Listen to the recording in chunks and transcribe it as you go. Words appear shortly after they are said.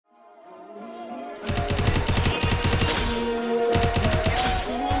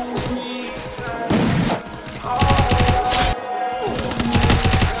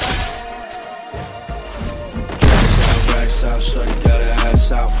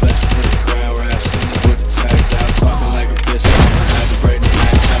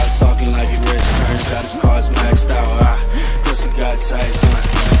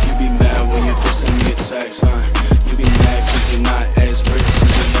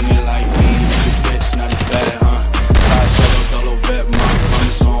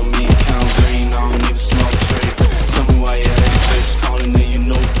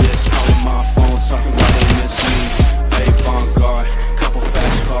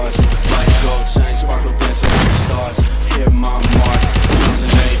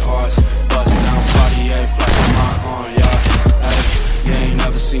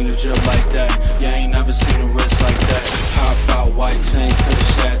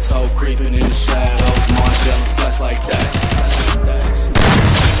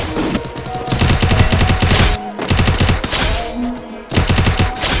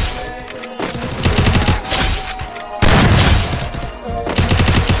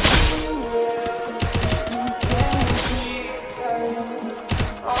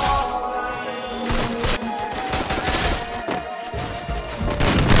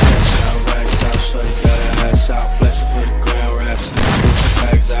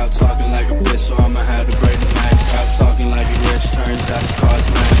tags out. Talking like a bitch, so I'ma have to break the max out. Talking like he rich, turns out his car's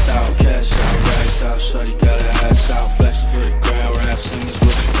maxed out. Cash out, racks out, shorty got her ass out. Flexing for the ground, rap singers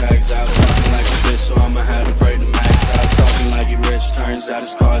with the tags out. Talking like a bitch, so I'ma have to break the max out. Talking like he rich, turns out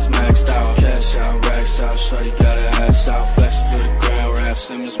his car's maxed out. Cash out, racks out, shorty got her ass out. Flexing for the ground, rap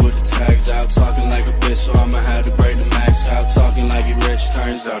singers with the tags out. Talking like a bitch, so I'ma have to break the max out. Talking like he rich,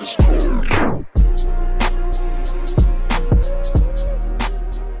 turns out his car's